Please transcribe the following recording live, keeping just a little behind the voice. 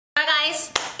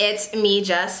it's me,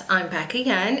 Jess. I'm back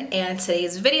again, and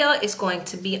today's video is going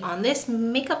to be on this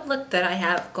makeup look that I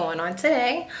have going on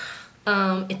today.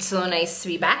 It's so nice to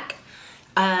be back.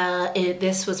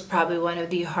 This was probably one of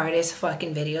the hardest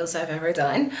fucking videos I've ever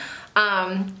done,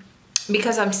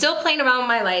 because I'm still playing around with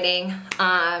my lighting.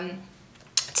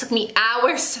 It took me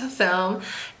hours to film,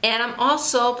 and I'm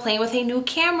also playing with a new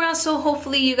camera, so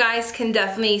hopefully you guys can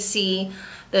definitely see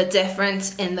the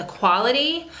difference in the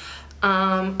quality.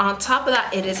 On top of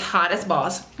that, it is hot as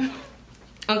balls.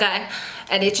 Okay,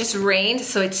 and it just rained,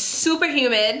 so it's super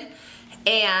humid,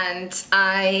 and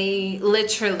I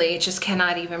literally just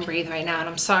cannot even breathe right now. And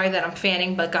I'm sorry that I'm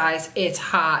fanning, but guys, it's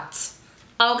hot.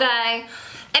 Okay.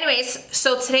 Anyways,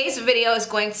 so today's video is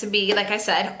going to be, like I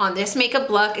said, on this makeup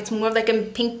look. It's more like a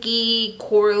pinky,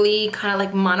 corally, kind of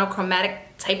like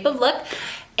monochromatic type of look.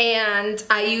 And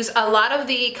I use a lot of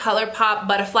the ColourPop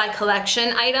Butterfly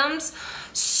collection items.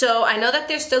 So I know that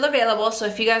they're still available, so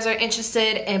if you guys are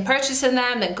interested in purchasing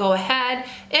them, then go ahead.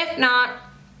 If not,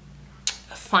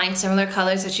 find similar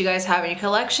colors that you guys have in your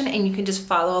collection and you can just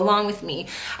follow along with me.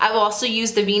 I've also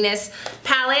used the Venus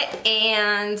palette,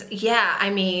 and yeah,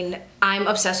 I mean, I'm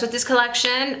obsessed with this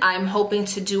collection. I'm hoping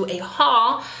to do a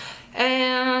haul,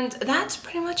 and that's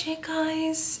pretty much it,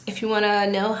 guys. If you want to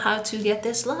know how to get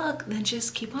this look, then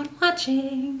just keep on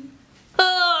watching.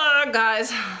 Oh,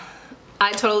 guys.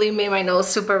 I totally made my nose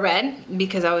super red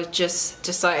because I was just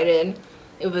decided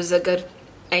it was a good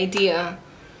idea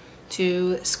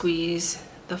to squeeze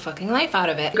the fucking life out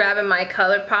of it. Grabbing my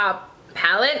ColourPop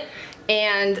palette,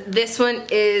 and this one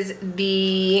is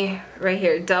the, right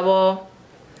here, double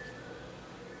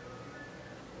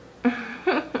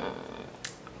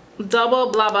blah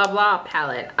blah blah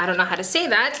palette. I don't know how to say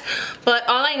that, but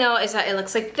all I know is that it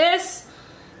looks like this.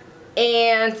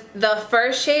 And the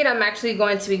first shade I'm actually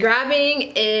going to be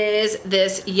grabbing is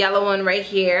this yellow one right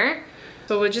here.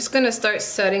 So we're just gonna start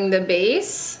setting the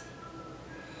base,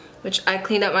 which I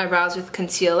cleaned up my brows with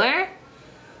concealer.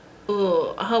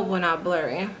 Ooh, I hope we're not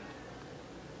blurry.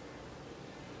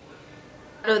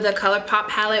 Out of the ColourPop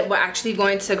palette, we're actually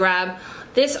going to grab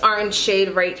this orange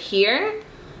shade right here.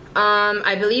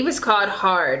 I believe it's called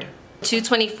Hard.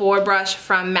 224 brush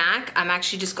from MAC. I'm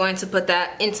actually just going to put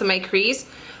that into my crease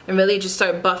and really just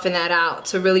start buffing that out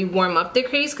to really warm up the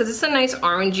crease, because it's a nice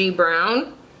orangey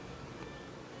brown.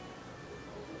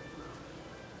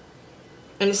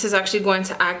 And this is actually going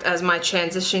to act as my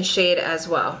transition shade as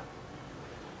well.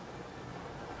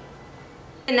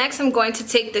 And next I'm going to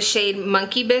take the shade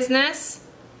Monkey Business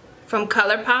from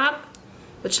ColourPop,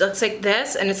 which looks like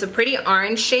this, and it's a pretty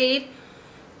orange shade.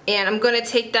 And I'm going to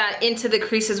take that into the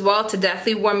crease as well to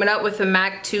definitely warm it up with a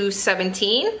MAC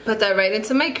 217. Put that right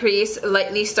into my crease,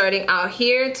 lightly starting out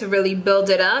here to really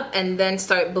build it up, and then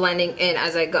start blending in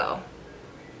as I go.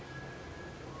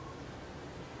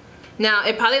 Now,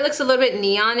 it probably looks a little bit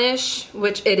neonish,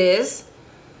 which it is,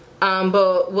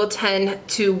 but we'll tend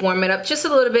to warm it up just a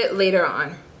little bit later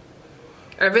on.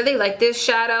 I really like this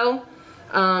shadow.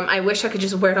 I wish I could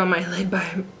just wear it on my lid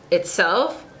by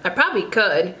itself. I probably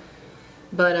could.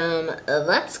 But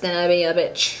that's gonna be a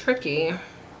bit tricky.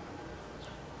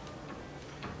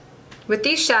 With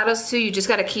these shadows too, you just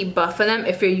gotta keep buffing them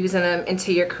if you're using them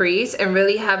into your crease, and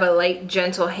really have a light,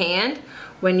 gentle hand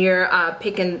when you're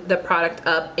picking the product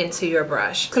up into your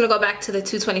brush. I'm gonna go back to the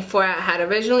 224 I had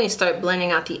originally and start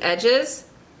blending out the edges.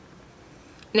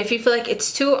 And if you feel like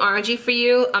it's too orangey for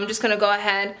you, I'm just gonna go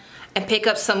ahead and pick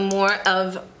up some more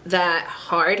of that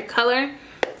hard color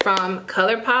from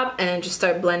ColourPop and just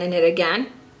start blending it again.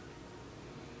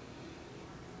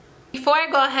 Before I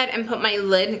go ahead and put my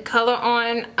lid color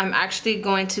on, I'm actually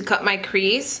going to cut my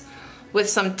crease with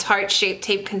some Tarte Shape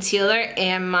Tape Concealer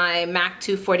and my MAC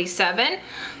 247.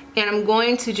 And I'm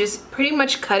going to just pretty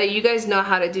much cut it. You guys know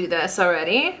how to do this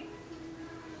already.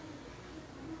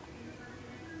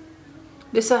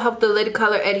 This will help the lid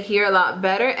color adhere a lot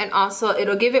better, and also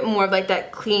it'll give it more of like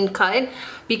that clean cut,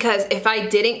 because if I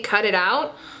didn't cut it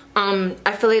out,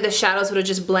 I feel like the shadows would have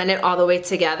just blended all the way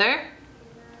together.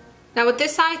 Now with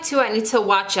this side too, I need to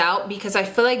watch out because I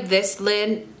feel like this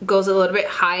lid goes a little bit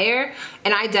higher,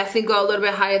 and I definitely go a little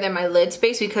bit higher than my lid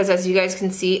space because, as you guys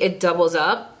can see, it doubles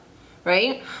up,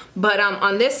 right? But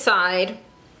on this side,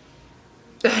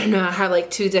 I don't know, I have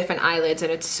like two different eyelids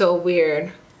and it's so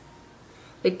weird.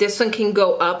 Like this one can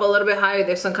go up a little bit higher,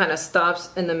 this one kind of stops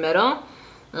in the middle.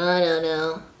 I don't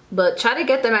know. But try to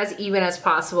get them as even as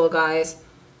possible, guys.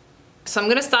 So I'm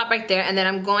going to stop right there, and then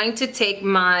I'm going to take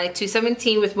my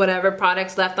 217 with whatever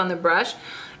products left on the brush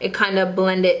and kind of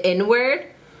blend it inward,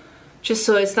 just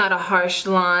so it's not a harsh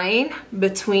line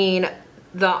between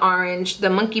the orange, the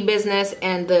Monkey Business,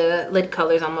 and the lid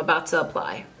colors I'm about to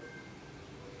apply.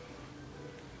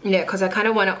 Yeah, because I kind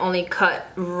of want to only cut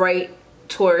right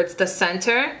towards the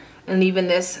center and leaving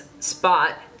this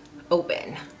spot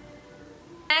open.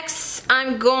 Next,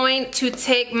 I'm going to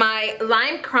take my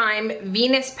Lime Crime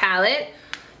Venus palette.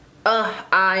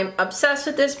 I'm obsessed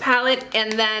with this palette.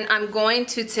 And then I'm going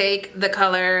to take the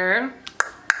color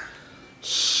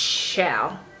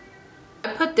Shell.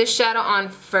 I put this shadow on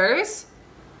first.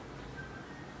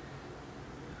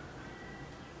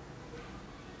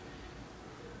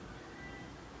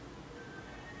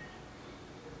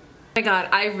 Oh my god,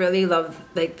 I really love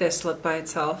like this look by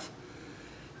itself.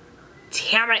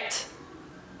 Damn it!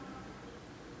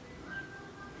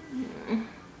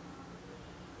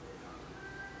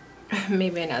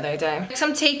 Maybe another day. Next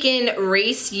I'm taking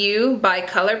Race You by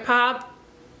ColourPop.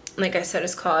 Like I said,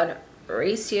 it's called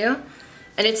Race You.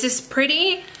 And it's this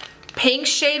pretty pink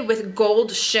shade with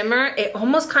gold shimmer. It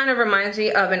almost kind of reminds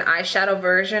me of an eyeshadow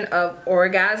version of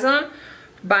Orgasm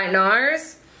by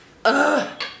NARS.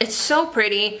 Ugh, it's so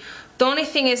pretty. The only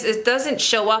thing is it doesn't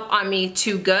show up on me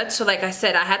too good. So like I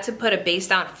said, I had to put a base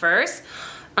down first.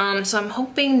 So I'm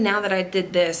hoping now that I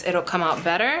did this, it'll come out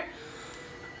better.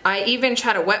 I even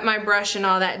tried to wet my brush and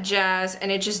all that jazz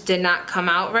and it just did not come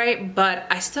out right. But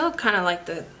I still kind of like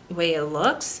the way it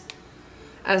looks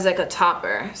as like a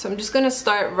topper. So I'm just going to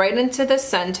start right into the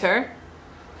center.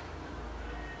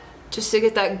 Just to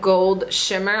get that gold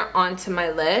shimmer onto my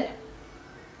lid.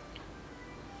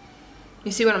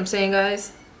 You see what I'm saying,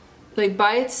 guys? Like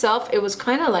by itself, it was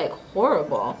kind of like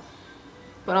horrible.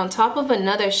 But on top of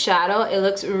another shadow, it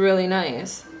looks really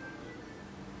nice.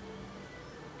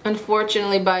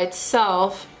 Unfortunately, by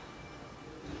itself,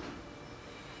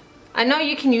 I know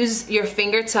you can use your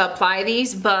finger to apply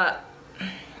these, but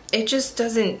it just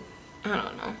doesn't, I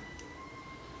don't know.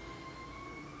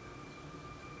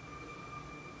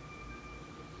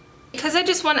 Because I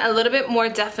just want a little bit more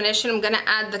definition, I'm gonna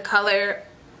add the color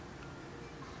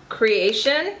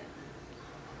Creation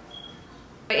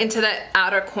into that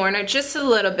outer corner just a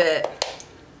little bit.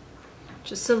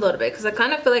 Just a little bit, because I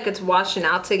kind of feel like it's washing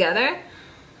out together.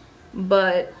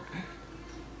 But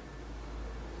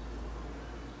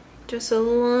just a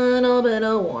little bit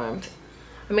of warmth.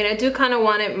 I mean, I do kind of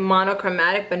want it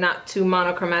monochromatic, but not too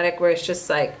monochromatic where it's just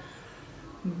like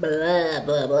blah,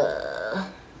 blah, blah.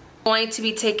 I'm going to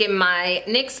be taking my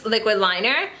NYX liquid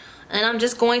liner and I'm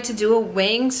just going to do a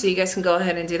wing, so you guys can go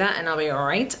ahead and do that and I'll be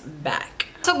right back.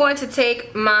 So I'm going to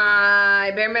take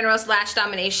my Bare Minerals Lash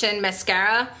Domination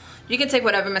mascara. You can take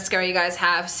whatever mascara you guys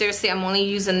have. Seriously, I'm only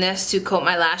using this to coat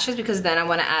my lashes because then I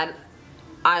want to add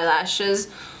eyelashes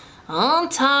on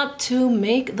top to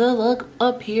make the look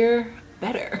up here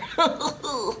better.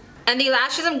 And the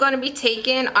lashes I'm going to be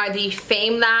taking are the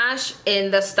Fame Lash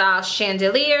in the style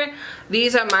Chandelier.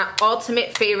 These are my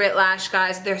ultimate favorite lash,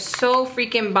 guys. They're so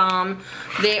freaking bomb.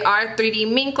 They are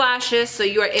 3D mink lashes, so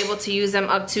you are able to use them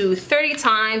up to 30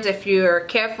 times if you're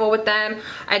careful with them.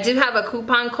 I do have a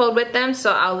coupon code with them,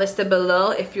 so I'll list it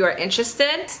below if you are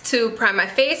interested. To prime my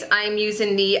face, I am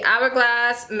using the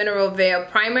Hourglass Mineral Veil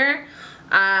Primer.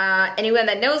 Anyone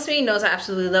that knows me knows I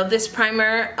absolutely love this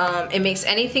primer. It makes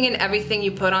anything and everything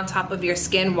you put on top of your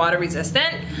skin water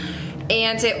resistant,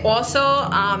 and it also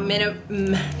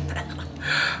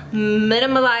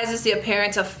minimalizes the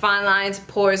appearance of fine lines,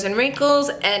 pores, and wrinkles.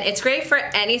 And it's great for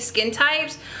any skin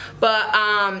types, but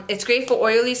it's great for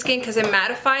oily skin because it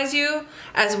mattifies you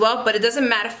as well, but it doesn't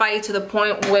mattify you to the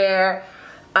point where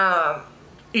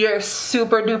you're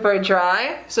super duper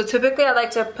dry. So typically I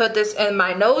like to put this in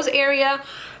my nose area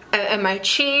and my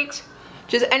cheeks,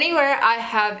 just anywhere I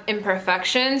have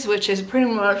imperfections, which is pretty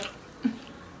much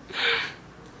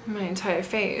my entire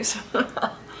face.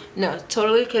 No,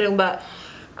 totally kidding, but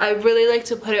I really like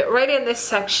to put it right in this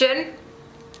section.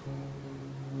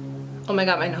 Oh my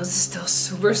god, my nose is still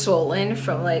super swollen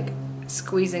from like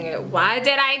squeezing it. Why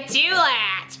did I do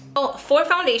that? Oh, for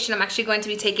foundation, I'm actually going to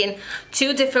be taking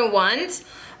two different ones.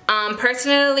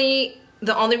 Personally,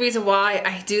 the only reason why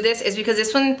I do this is because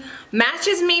this one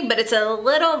matches me, but it's a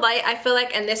little light, I feel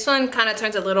like, and this one kind of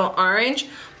turns a little orange,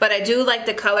 but I do like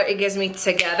the color it gives me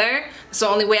together. It's the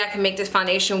only way I can make this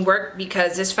foundation work,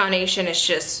 because this foundation is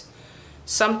just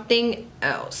something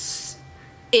else,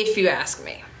 if you ask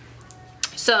me.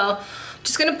 So, I'm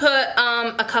just gonna put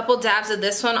a couple dabs of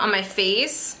this one on my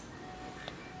face,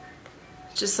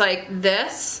 just like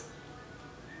this.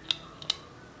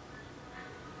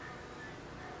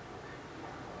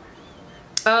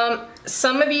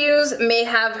 Some of you may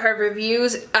have heard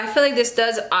reviews. I feel like this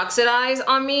does oxidize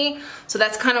on me, so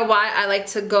that's kind of why I like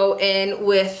to go in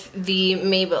with the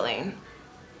Maybelline.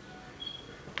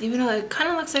 Even though it kind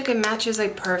of looks like it matches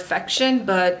like perfection,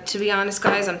 but to be honest,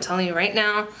 guys, I'm telling you right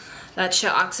now, That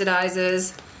shit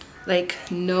oxidizes like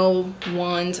no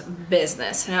one's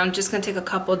business. And I'm just gonna take a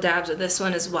couple dabs of this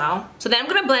one as well. So then I'm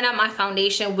gonna blend out my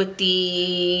foundation with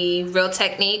the Real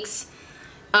Techniques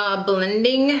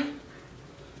blending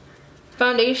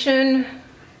foundation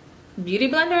beauty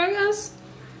blender, I guess.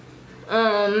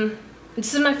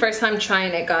 This is my first time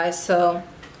trying it, guys, so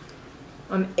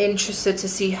I'm interested to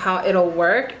see how it'll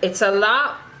work. It's a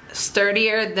lot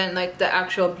sturdier than like the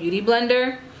actual beauty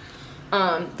blender.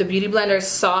 The beauty blender is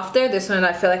softer. This one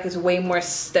I feel like is way more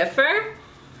stiffer.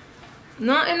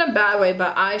 Not in a bad way,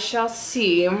 but I shall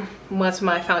see once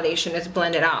my foundation is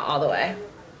blended out all the way.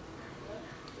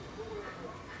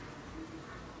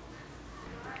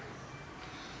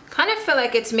 Kind of feel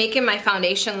like it's making my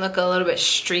foundation look a little bit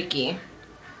streaky.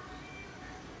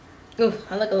 Ooh,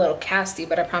 I look a little casty,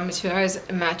 but I promise you guys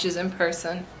it matches in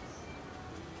person.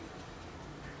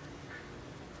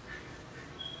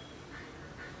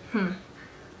 I'm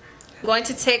going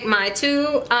to take my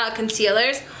two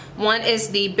concealers. One is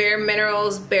the Bare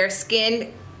Minerals Bare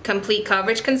Skin Complete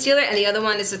Coverage Concealer, and the other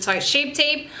one is the Tarte Shape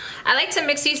Tape. I like to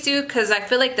mix these two because I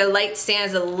feel like the light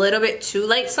stands a little bit too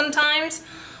light sometimes.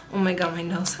 Oh my god, my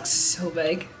nose looks so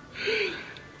big.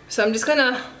 So I'm just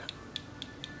gonna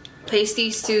place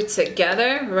these two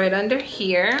together right under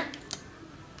here.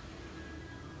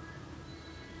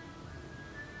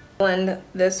 Blend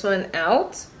this one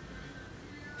out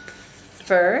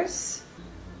first.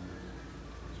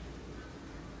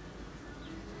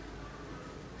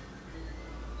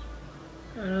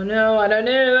 I don't know.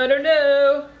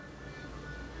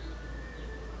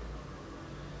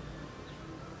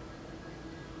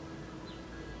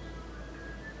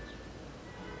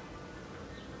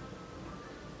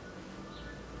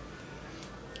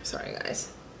 Sorry,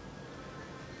 guys.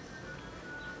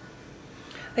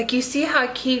 Like, you see how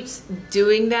it keeps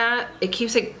doing that? It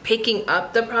keeps like picking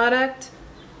up the product.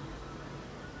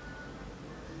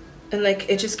 And like,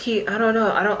 it just keeps, I don't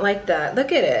know, I don't like that.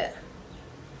 Look at it.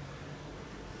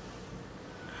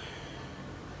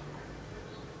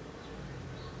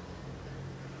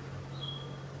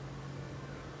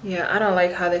 Yeah, I don't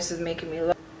like how this is making me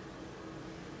look.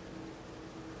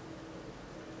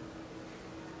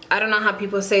 I don't know how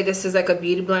people say this is like a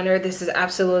beauty blender. This is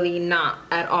absolutely not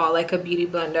at all like a beauty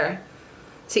blender.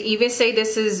 To even say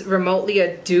this is remotely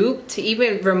a dupe, to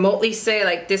even remotely say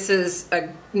like this is a,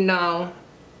 no.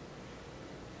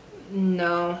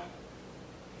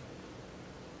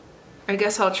 I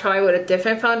guess I'll try with a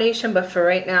different foundation, but for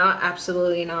right now,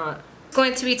 absolutely not. I'm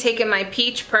going to be taking my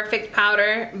Peach Perfect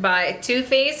Powder by Too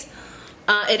Faced.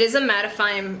 It is a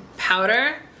mattifying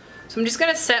powder. So I'm just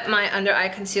gonna set my under eye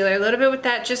concealer a little bit with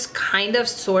that, just kind of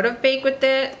sort of bake with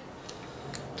it.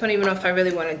 Don't even know if I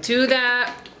really wanna do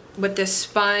that with this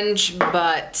sponge,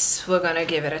 but we're gonna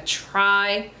give it a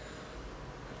try.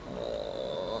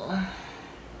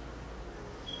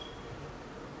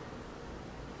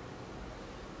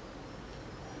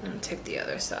 I'll take the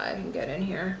other side and get in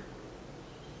here.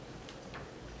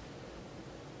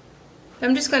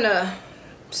 I'm just gonna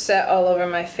set all over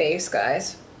my face,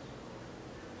 guys.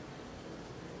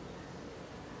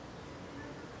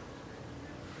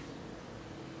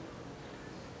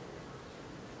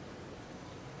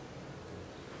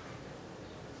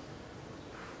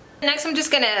 Next, I'm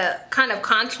just gonna kind of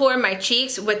contour my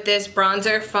cheeks with this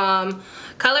bronzer from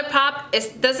ColourPop.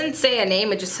 It doesn't say a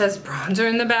name, it just says bronzer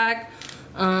in the back.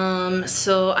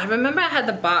 So I remember I had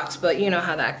the box, but you know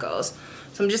how that goes.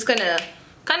 So I'm just gonna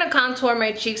kind of contour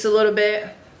my cheeks a little bit,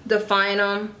 define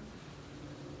them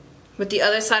with the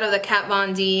other side of the Kat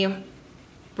Von D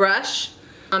brush.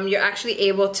 You're actually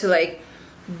able to like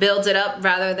build it up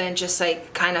rather than just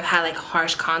like kind of have like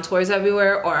harsh contours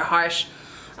everywhere or harsh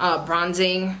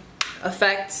bronzing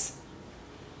effects.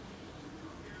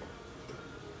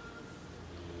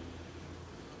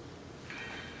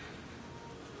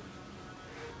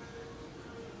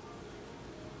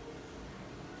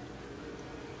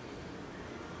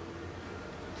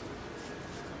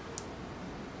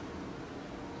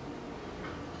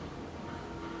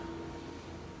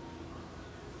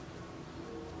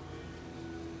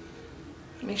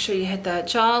 Make sure you hit that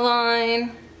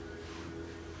jawline.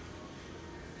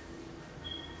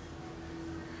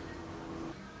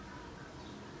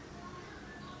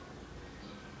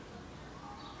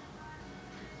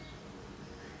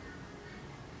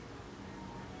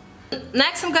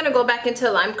 Next, I'm gonna go back into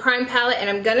the Lime Crime palette and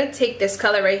I'm gonna take this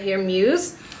color right here,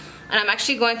 Muse. And I'm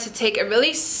actually going to take a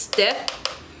really stiff,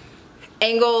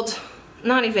 angled,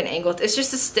 not even angled, it's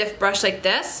just a stiff brush like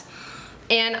this.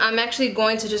 And I'm actually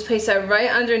going to just place that right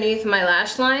underneath my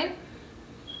lash line,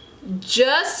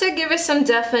 just to give it some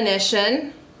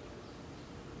definition.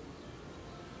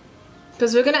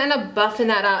 because we're gonna end up buffing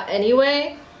that out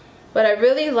anyway. But I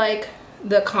really like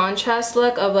the contrast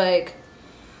look of like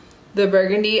the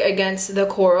burgundy against the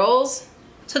corals.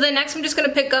 So then next I'm just gonna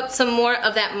pick up some more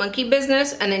of that monkey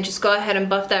business and then just go ahead and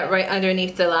buff that right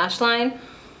underneath the lash line,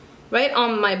 right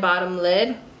on my bottom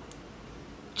lid,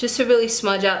 just to really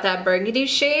smudge out that burgundy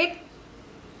shade.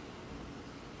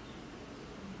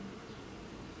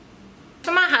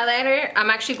 For my highlighter, I'm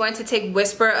actually going to take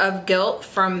Whisper of Guilt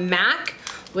from MAC,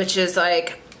 which is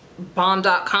like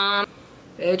bomb.com.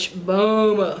 Bitch,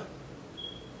 boom.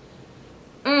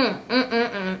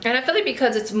 And I feel like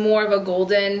because it's more of a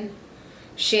golden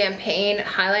champagne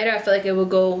highlighter, I feel like it will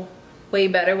go way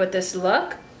better with this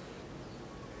look.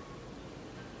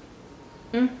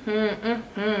 I'm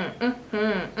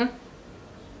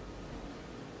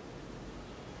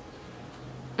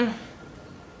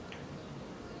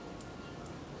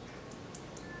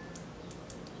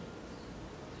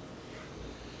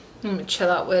gonna chill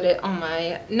out with it on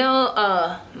my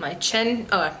my chin,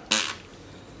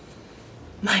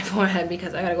 my forehead,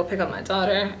 because I gotta go pick up my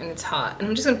daughter and it's hot. And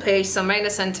I'm just gonna place some right in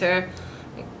the center,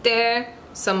 right there,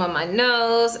 some on my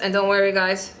nose, and don't worry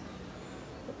guys.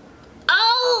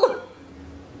 Oh!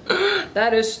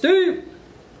 That is steep!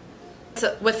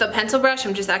 So with the pencil brush,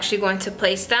 I'm just actually going to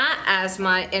place that as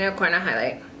my inner corner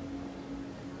highlight.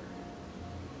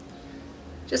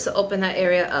 Just to open that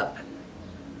area up.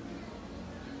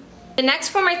 The next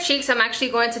for my cheeks, I'm actually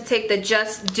going to take the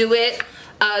Just Do It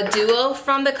duo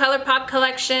from the ColourPop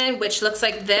collection, which looks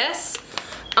like this.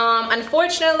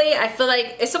 Unfortunately, I feel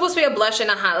like it's supposed to be a blush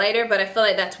and a highlighter, but I feel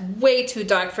like that's way too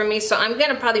dark for me, so I'm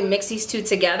gonna probably mix these two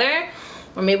together,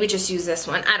 or maybe just use this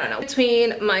one. I don't know.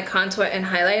 Between my contour and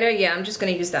highlighter, yeah, I'm just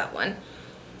gonna use that one.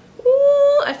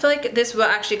 Ooh, I feel like this will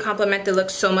actually complement the look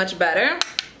so much better.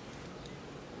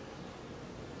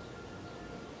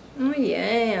 Oh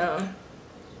yeah.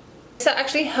 This will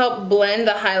actually help blend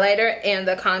the highlighter and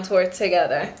the contour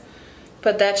together.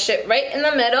 Put that shit right in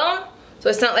the middle, so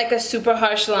it's not like a super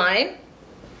harsh line.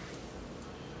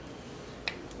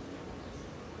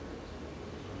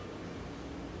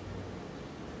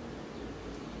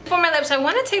 For my lips, I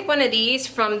want to take one of these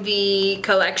from the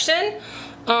collection.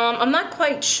 I'm not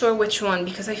quite sure which one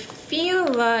because I feel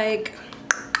like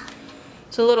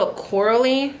it's a little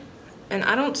corally, and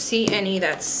I don't see any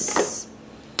that's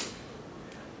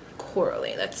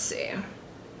corally. Let's see.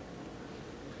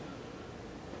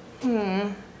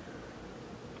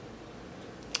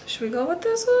 Should we go with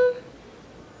this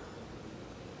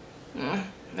one?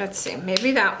 Let's see.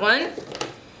 Maybe that one.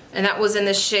 And that was in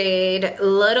the shade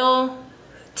Little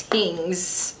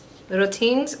Tings. Little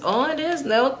Tings? Oh, it is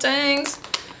Little Tings.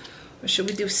 Or should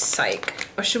we do Sike?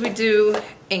 Or should we do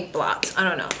Ink Blot? I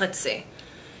don't know. Let's see.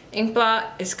 Ink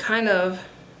Blot is kind of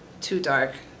too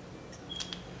dark.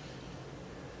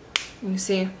 You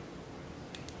see,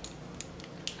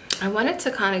 I wanted to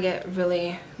kind of get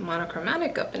really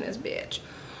monochromatic up in this bitch.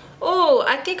 Oh,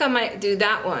 I think I might do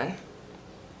that one.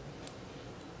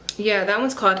 Yeah, that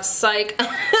one's called Sike.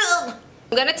 I'm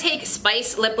gonna take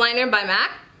Spice Lip Liner by MAC,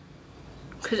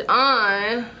 because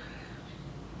I'm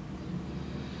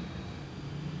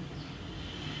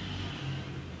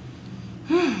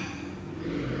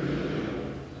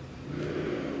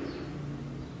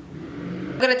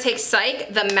gonna take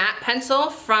Sike, the matte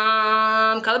pencil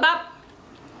from ColourPop,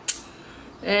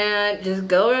 and just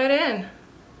go right in.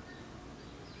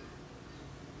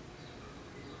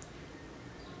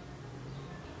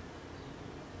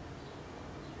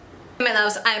 My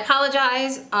loves, I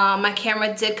apologize. My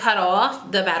camera did cut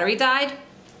off. The battery died.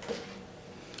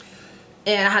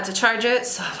 And I had to charge it,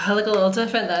 so if I look a little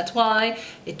different, that's why.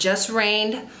 It just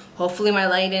rained. Hopefully my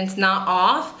lighting's not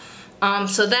off.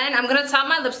 So then I'm gonna top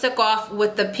my lipstick off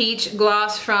with the peach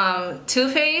gloss from Too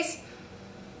Faced.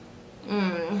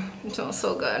 It smells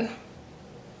so good.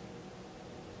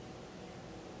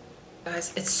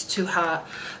 Guys, it's too hot.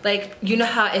 Like, you know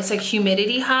how it's like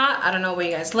humidity hot? I don't know where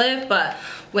you guys live, but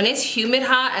when it's humid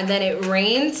hot and then it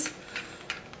rains,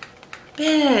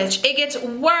 bitch, it gets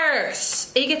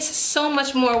worse. It gets so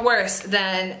much more worse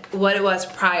than what it was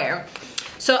prior.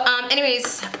 So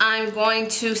anyways, I'm going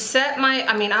to set my,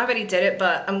 I mean I already did it,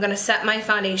 but I'm gonna set my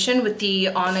foundation with the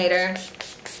All Nighter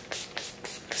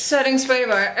setting spray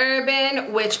by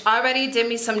Urban, which already did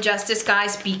me some justice,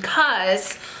 guys,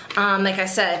 because like I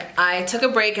said, I took a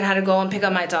break and had to go and pick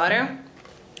up my daughter,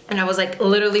 and I was like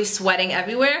literally sweating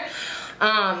everywhere,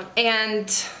 and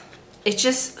it's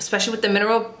just, especially with the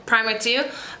mineral primer too,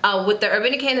 with the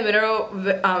Urban Decay and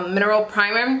the mineral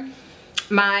primer,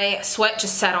 my sweat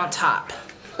just sat on top.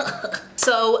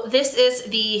 So this is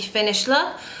the finished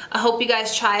look. I hope you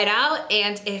guys try it out,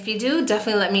 and if you do,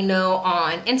 definitely let me know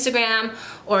on Instagram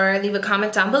or leave a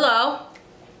comment down below.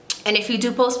 And if you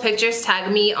do post pictures,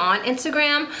 tag me on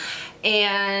Instagram.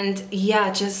 And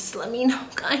yeah, just let me know,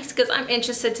 guys, because I'm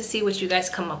interested to see what you guys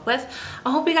come up with. I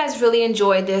hope you guys really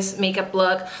enjoyed this makeup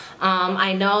look.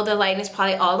 I know the lighting is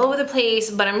probably all over the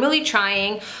place, but I'm really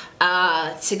trying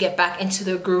to get back into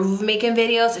the groove of making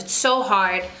videos. It's so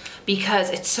hard because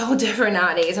it's so different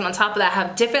nowadays, and on top of that, I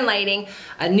have different lighting,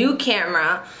 a new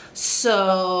camera.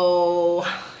 So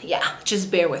yeah,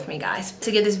 just bear with me, guys.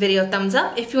 To give this video a thumbs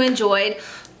up if you enjoyed.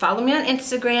 Follow me on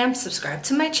Instagram, subscribe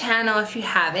to my channel if you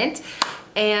haven't,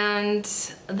 and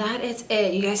that is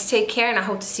it. You guys take care, and I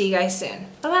hope to see you guys soon.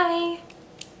 Bye-bye.